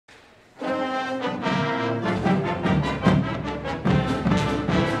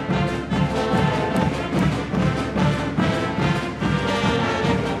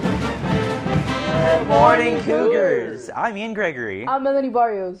I'm Ian Gregory. I'm Melanie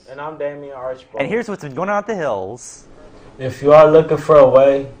Barrios. And I'm Damian Archibald. And here's what's been going on at the Hills. If you are looking for a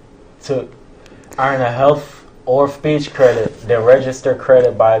way to earn a health or speech credit, then register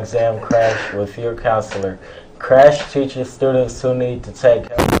credit by exam Crash with your counselor. Crash teaches students who need to take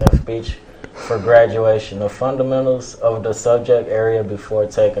health and speech for graduation the fundamentals of the subject area before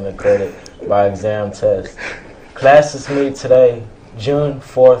taking the credit by exam test. Classes meet today, June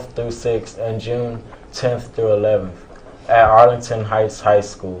 4th through 6th and June 10th through 11th at Arlington Heights High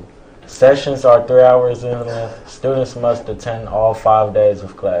School. Sessions are 3 hours in length. Students must attend all 5 days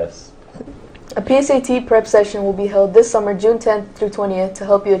of class. A PSAT prep session will be held this summer, June 10th through 20th, to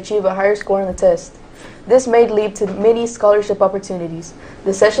help you achieve a higher score on the test. This may lead to many scholarship opportunities.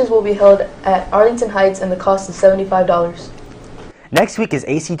 The sessions will be held at Arlington Heights and the cost is $75. Next week is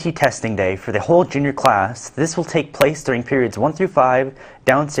ACT testing day for the whole junior class. This will take place during periods 1 through 5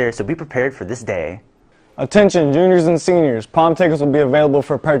 downstairs, so be prepared for this day. Attention juniors and seniors, prom tickets will be available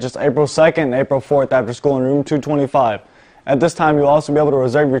for purchase April 2nd and April 4th after school in room 225. At this time, you'll also be able to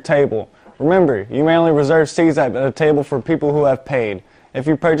reserve your table. Remember, you may only reserve seats at a table for people who have paid. If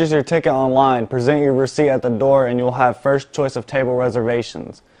you purchase your ticket online, present your receipt at the door and you'll have first choice of table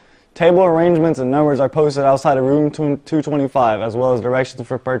reservations. Table arrangements and numbers are posted outside of room 225, as well as directions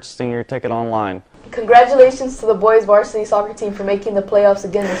for purchasing your ticket online. Congratulations to the boys varsity soccer team for making the playoffs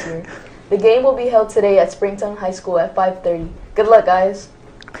again this year. The game will be held today at Springtown High School at 5:30. Good luck, guys.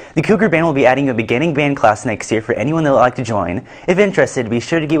 The Cougar Band will be adding a beginning band class next year for anyone that would like to join. If interested, be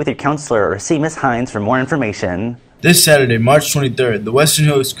sure to get with your counselor or see Miss Hines for more information. This Saturday, March 23rd, the Western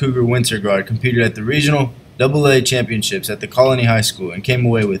Hills Cougar Winter Guard competed at the Regional AA Championships at the Colony High School and came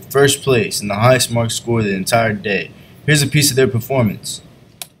away with first place and the highest mark score the entire day. Here's a piece of their performance.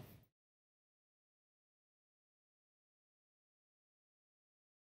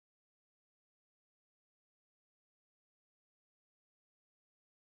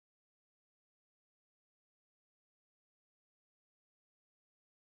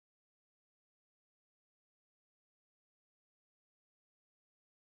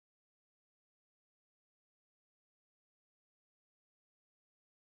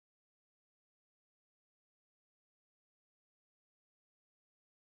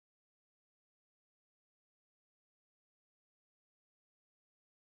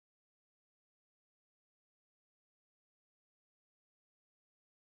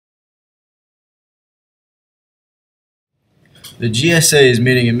 The GSA is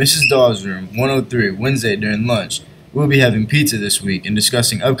meeting in Mrs. Dawes' room 103 Wednesday during lunch. We'll be having pizza this week and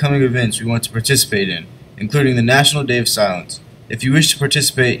discussing upcoming events we want to participate in, including the National Day of Silence. If you wish to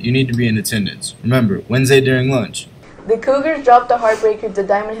participate, you need to be in attendance. Remember, Wednesday during lunch. The Cougars dropped the heartbreaker to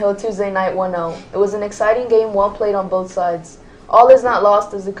Diamond Hill Tuesday night 1-0. It was an exciting game, well played on both sides. All is not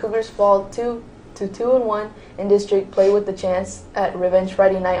lost as the Cougars fall 2-1 in district, play with the chance at revenge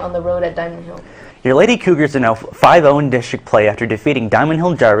Friday night on the road at Diamond Hill. Your Lady Cougars are now 5-0 in district play after defeating Diamond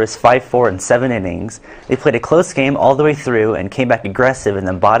Hill Jarvis 5-4 in 7 innings. They played a close game all the way through and came back aggressive in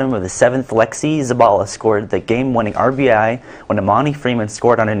the bottom of the 7th. Lexi Zabala scored the game-winning RBI when Amani Freeman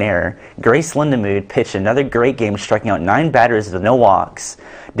scored on an error. Grace Lindemood pitched another great game, striking out 9 batters with no walks.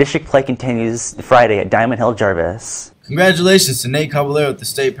 District play continues Friday at Diamond Hill Jarvis. Congratulations to Nate Caballero at the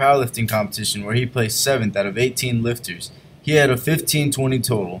state powerlifting competition where he placed 7th out of 18 lifters. He had a 15-20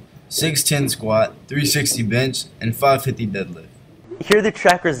 total. 610 squat, 360 bench, and 550 deadlift. Here are the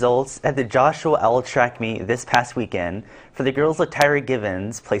track results at the Joshua L. track meet this past weekend. For the girls, Tyra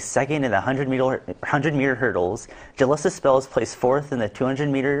Givens placed 2nd in the 100-meter hurdles. Jalissa Spells placed 4th in the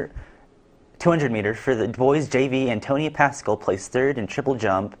 200-meter. For the boys, JV, Antonia Pascal placed 3rd in triple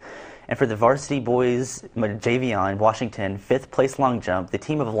jump. And for the varsity boys, Javion Washington, 5th place long jump. The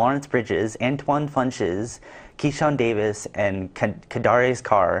team of Lawrence Bridges, Antoine Funches, Keyshawn Davis, and Kadares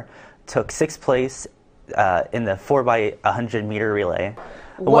Carr took 6th place in the 4x100 meter relay.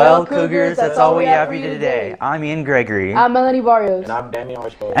 Well, Cougars, that's all we have for you today. I'm Ian Gregory. I'm Melanie Barrios. And I'm Damian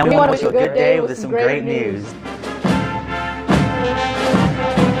Archibald. And we want to wish you a good day with some great news.